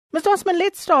Mr. Osman,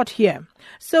 let's start here.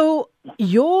 So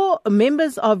your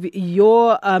members of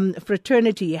your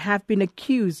fraternity have been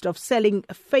accused of selling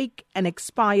fake and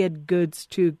expired goods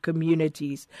to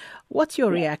communities. What's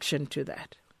your reaction to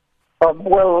that?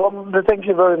 Thank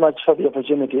you very much for the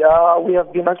opportunity. We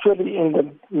have been actually in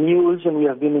the news and we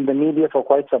have been in the media for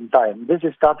quite some time. This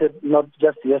has started not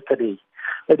just yesterday.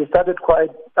 It started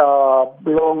quite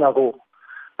long ago.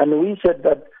 And we said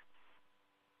that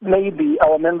maybe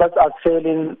our members are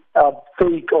selling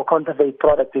fake or counterfeit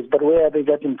products, but where are they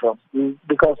getting from?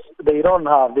 Because they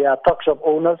are tuck shop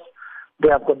owners, they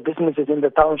have got businesses in the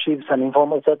townships and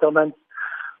informal settlements,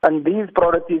 and these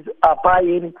products are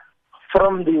buying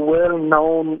from the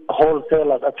well-known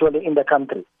wholesalers actually in the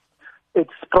country.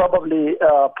 It's probably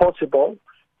possible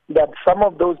that some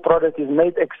of those products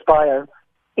may expire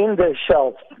in their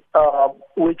shelves,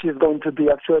 which is going to be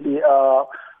actually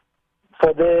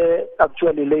for their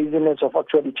actually laziness of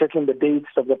actually checking the dates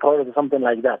of the product or something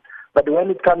like that. But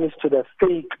when it comes to the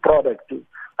fake product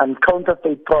and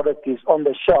counterfeit product is on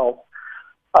the shelf,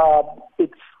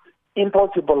 it's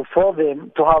impossible for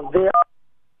them to have their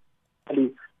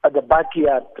at the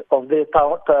backyard of their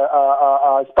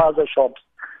spaza shops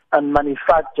and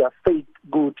manufacture fake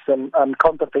goods and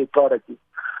counterfeit products.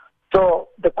 So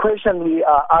the question we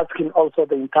are asking also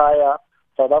the entire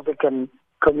South African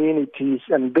communities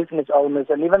and business owners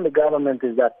and even the government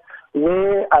is that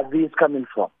where are these coming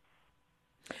from?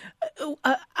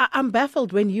 I'm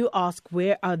baffled when you ask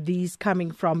where are these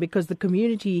coming from, because the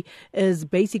community is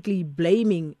basically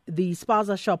blaming the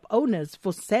spaza shop owners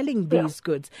for selling these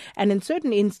goods. And in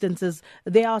certain instances,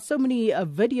 there are so many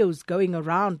videos going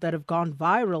around that have gone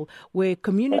viral where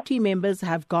community members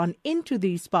have gone into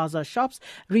these spaza shops,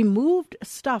 removed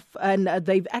stuff, and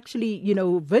they've actually,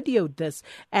 videoed this.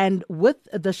 And with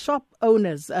the shop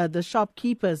owners, the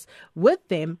shopkeepers with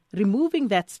them, removing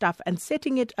that stuff and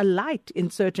setting it alight in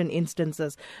certain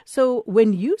instances. So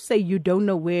when you say you don't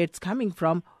know where it's coming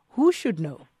from, who should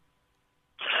know?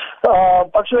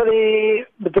 Actually,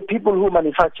 the people who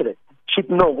manufacture it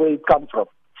should know where it comes from.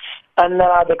 And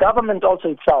the government also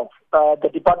itself,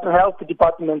 the health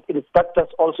department inspectors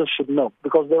also should know,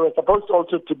 because they were supposed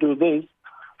also to do this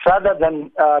rather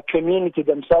than community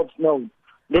themselves know.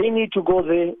 They need to go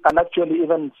there and actually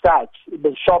even search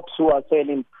the shops who are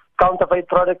selling counterfeit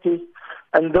products,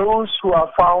 and those who are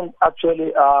found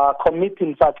actually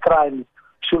committing such crimes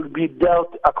should be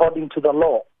dealt according to the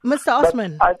law. Mr.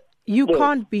 Osman, you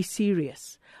can't be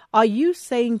serious. Are you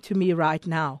saying to me right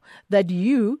now that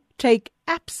you take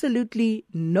absolutely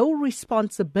no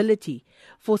responsibility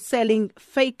for selling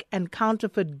fake and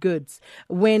counterfeit goods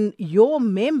when your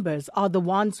members are the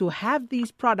ones who have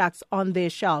these products on their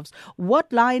shelves?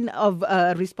 What line of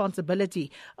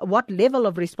responsibility, what level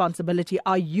of responsibility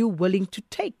are you willing to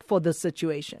take for this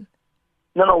situation?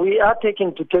 No, we are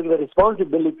taking to take the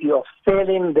responsibility of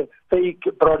selling the fake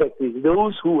products,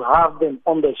 those who have them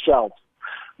on their shelves.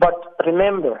 But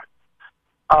remember,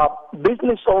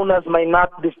 business owners may not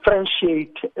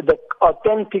differentiate the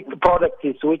authentic products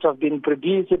which have been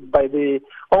produced by the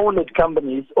owned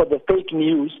companies or the fake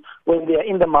news when they are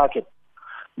in the market.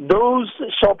 Those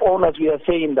shop owners, we are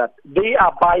saying that they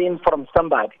are buying from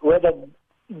somebody, whether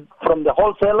from the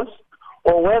wholesalers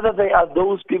or whether they are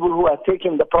those people who are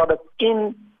taking the product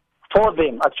in for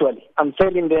them actually and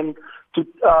selling them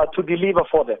to deliver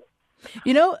for them.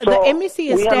 The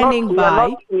MEC is standing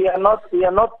by. We are not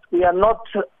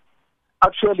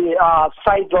actually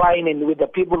sidelining with the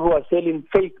people who are selling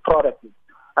fake products,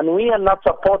 and we are not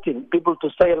supporting people to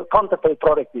sell counterfeit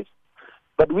products.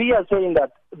 But we are saying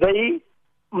that they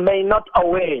may not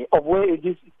aware of where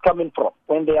this is coming from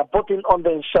when they are putting on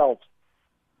their shelves.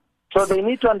 So they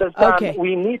need to understand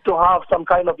we need to have some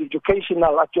kind of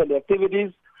educational actually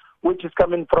activities which is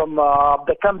coming from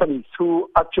the companies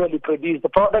who actually produce the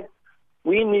product.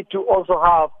 We need to also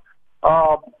have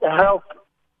health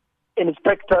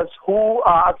inspectors who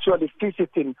are actually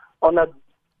visiting on a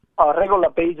regular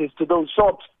basis to those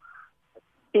shops,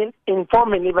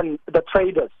 informing even the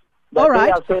traders that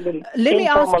they are selling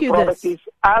informal products,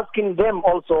 asking them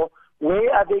also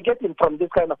where are they getting from this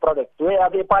kind of product, where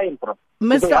are they buying from.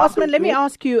 Mr. Osman, let me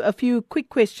ask you a few quick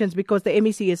questions because the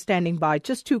MEC is standing by.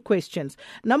 Just two questions.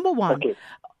 Number one,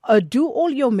 do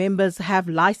all your members have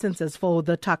licenses for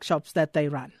the tuck shops that they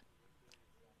run?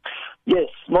 Yes,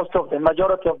 most of them,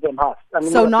 majority of them have.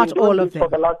 So not all of them? For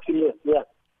the last few years, yeah.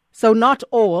 So not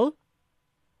all?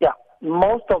 Yeah,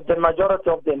 most of the majority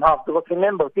of them have. Because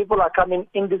remember, people are coming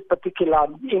in this particular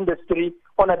industry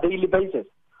on a daily basis.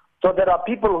 So there are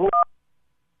people who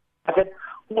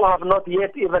have not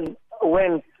yet even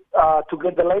went to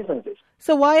get the licenses.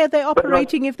 So why are they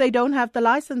operating if they don't have the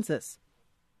licenses?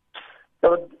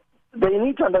 So they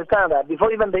need to understand that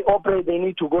before even they operate, they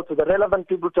need to go to the relevant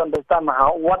people to understand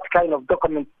what kind of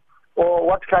documents or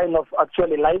what kind of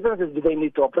actually licenses do they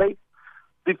need to operate.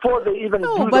 Before they even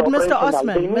no, do but the Mr.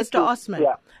 operation, Osman,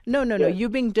 yeah. No, Yes. you're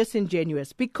being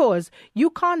disingenuous because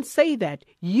you can't say that.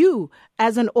 You,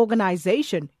 as an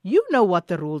organization, you know what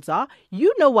the rules are.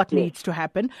 You know what needs to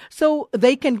happen. So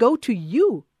they can go to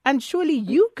you and surely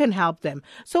you can help them.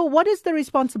 So what is the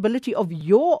responsibility of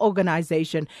your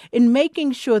organization in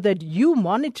making sure that you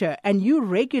monitor and you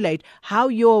regulate how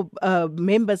your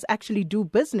members actually do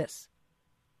business?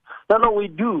 No, we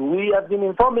do. We have been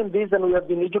informing this and we have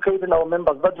been educating our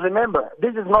members. But remember,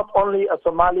 this is not only a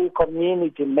Somali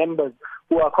community members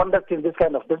who are conducting this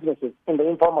kind of businesses in the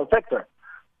informal sector.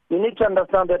 You need to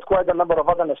understand that quite a number of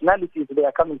other nationalities, they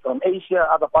are coming from Asia,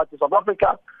 other parts of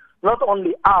Africa, not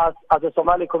only us as a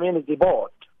Somali community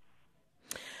board.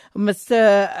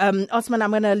 Mr. Osman, I'm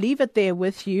going to leave it there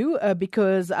with you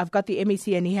because I've got the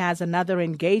MEC and he has another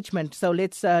engagement. So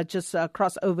let's just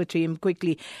cross over to him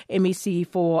quickly. MEC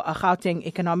for Gauteng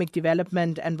Economic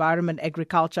Development, Environment,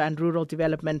 Agriculture and Rural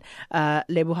Development,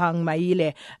 Lebohang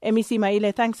Maile. MEC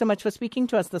Maile, thanks so much for speaking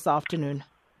to us this afternoon.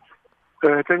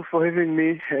 Thanks for having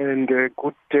me, and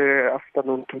good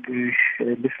afternoon to the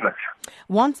listeners.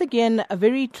 Once again, a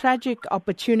very tragic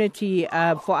opportunity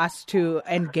for us to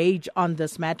engage on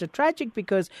this matter. Tragic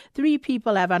because 3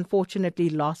 people have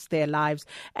unfortunately lost their lives.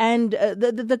 And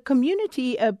the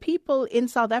community, people in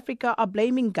South Africa are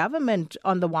blaming government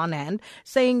on the one hand,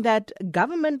 saying that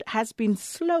government has been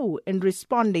slow in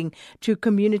responding to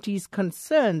communities'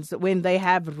 concerns when they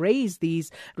have raised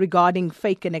these regarding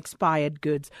fake and expired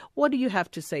goods. What do you have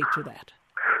to say to that?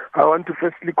 I want to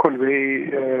firstly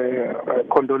convey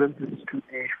condolences to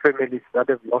the families that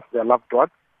have lost their loved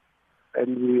ones,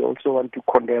 and we also want to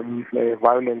condemn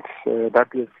violence that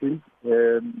we have seen,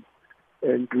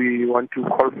 and we want to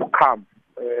call for calm.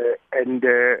 And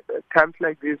times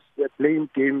like this, the blame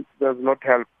game does not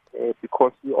help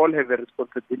because we all have a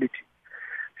responsibility.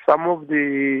 Some of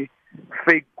the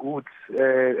fake goods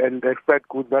and expired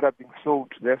goods that are being sold,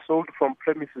 they're sold from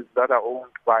premises that are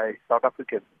owned by South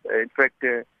Africans. In fact,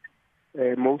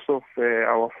 most of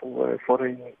our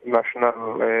foreign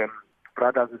national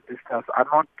brothers and sisters are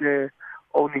not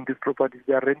owning these properties,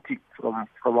 they are renting from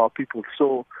our people.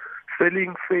 So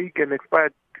selling fake and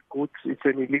expired goods is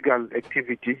an illegal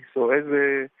activity. So as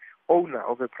a owner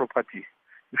of a property,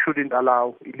 you shouldn't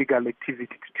allow illegal activity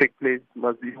to take place. You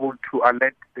must be able to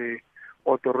alert the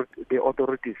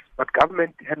authorities. But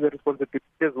government has a responsibility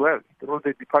as well. Through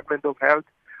the Department of Health,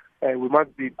 we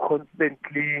must be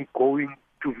constantly going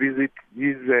to visit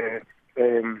these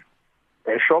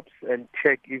shops and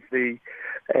check if they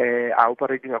are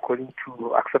operating according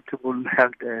to acceptable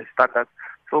health standards.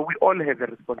 So we all have a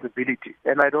responsibility.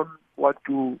 And I don't want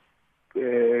to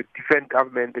defend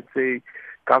government and say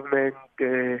government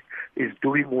is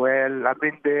doing well. I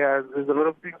mean, there's a lot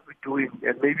of things we're doing,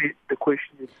 and maybe the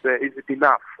question is it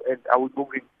enough? And are we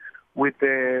moving with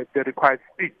the required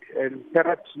speed? And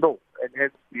perhaps no. And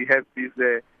hence we have these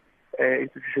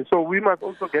institutions. So we must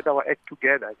also get our act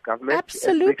together as government.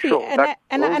 Absolutely.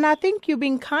 And I think you're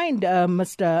being kind,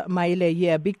 Mr. Maile,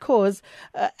 here, because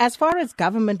as far as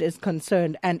government is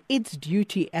concerned and its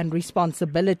duty and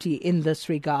responsibility in this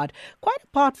regard, quite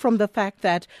apart from the fact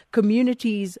that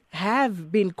communities have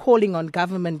been calling on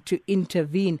government to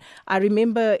intervene. I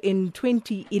remember in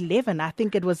 2011, I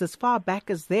think it was as far back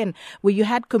as then, where you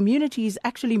had communities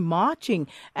actually marching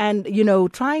and,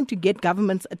 trying to get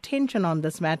government's attention on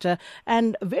this matter.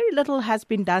 And very little has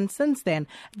been done since then.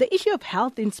 The issue of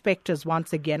health inspectors,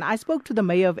 once again, I spoke to the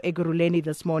mayor of Ekurhuleni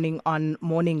this morning on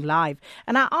Morning Live,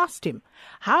 and I asked him,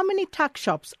 how many tuck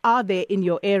shops are there in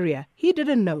your area? He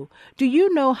didn't know. Do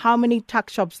you know how many tuck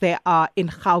shops there are in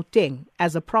Gauteng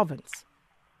as a province?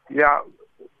 Yeah,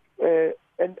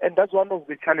 and that's one of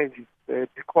the challenges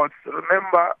because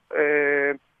remember,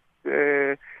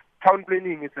 town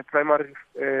planning is a primary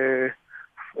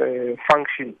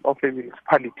function of a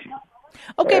municipality.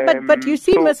 Okay, but you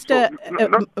see,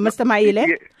 Mr.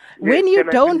 Maile, when you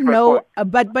don't know,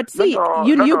 but see,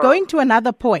 you're going to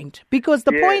another point, because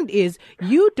the point is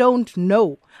you don't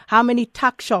know how many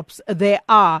tuck shops there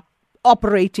are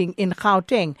operating in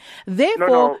Gauteng.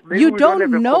 Therefore, you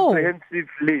don't know. Comprehensive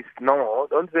list. No,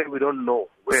 don't say we don't know.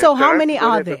 So how many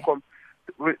are there?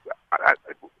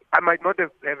 I might not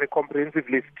have a comprehensive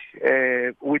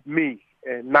list with me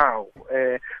now,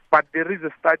 but there is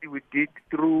a study we did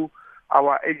through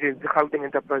our agency, Gauteng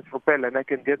Enterprise Propel, and I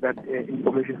can get that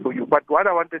information for you. But what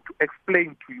I wanted to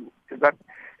explain to you is that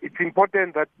it's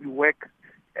important that we work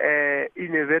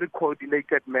in a very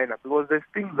coordinated manner, because there's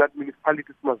things that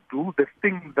municipalities must do, there's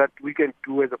things that we can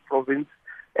do as a province,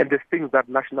 and there's things that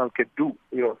national can do.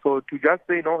 So to just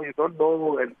say no, you don't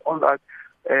know, and all that.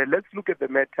 Let's look at the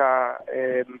matter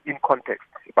in context.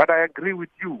 But I agree with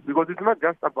you, because it's not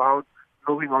just about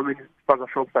knowing how many spaza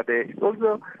shops are there. It's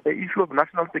also an issue of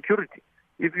national security.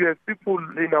 If you have people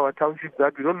in our townships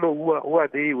that we don't know who are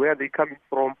they, where are they coming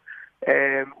from,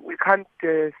 we can't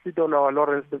sit on our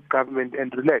laurels as government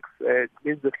and relax. It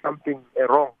means there's something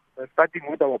wrong, starting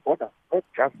with our border, not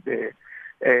just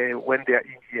when they are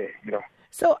in here,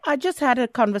 So I just had a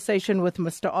conversation with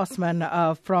Mr. Osman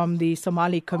from the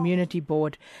Somali Community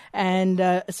Board,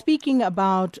 and speaking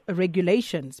about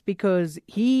regulations, because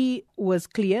he was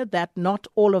clear that not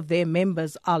all of their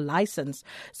members are licensed.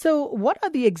 So what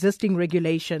are the existing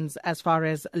regulations as far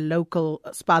as local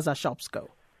spaza shops go?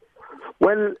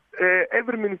 Well,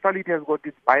 every municipality has got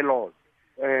its bylaws,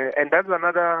 and that's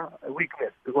another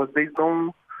weakness, because there's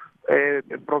no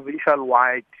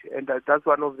provincial-wide, and that's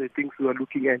one of the things we are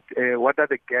looking at. What are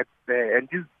the gaps there? And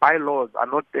these bylaws are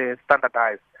not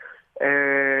standardized,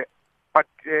 but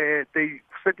they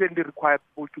certainly require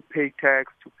people to pay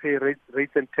tax, to pay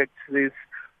rates and taxes,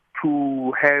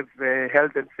 to have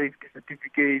health and safety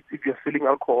certificates. If you're selling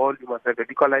alcohol, you must have a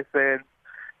liquor license.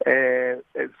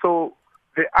 So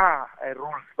there are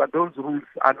rules, but those rules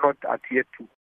are not adhered to.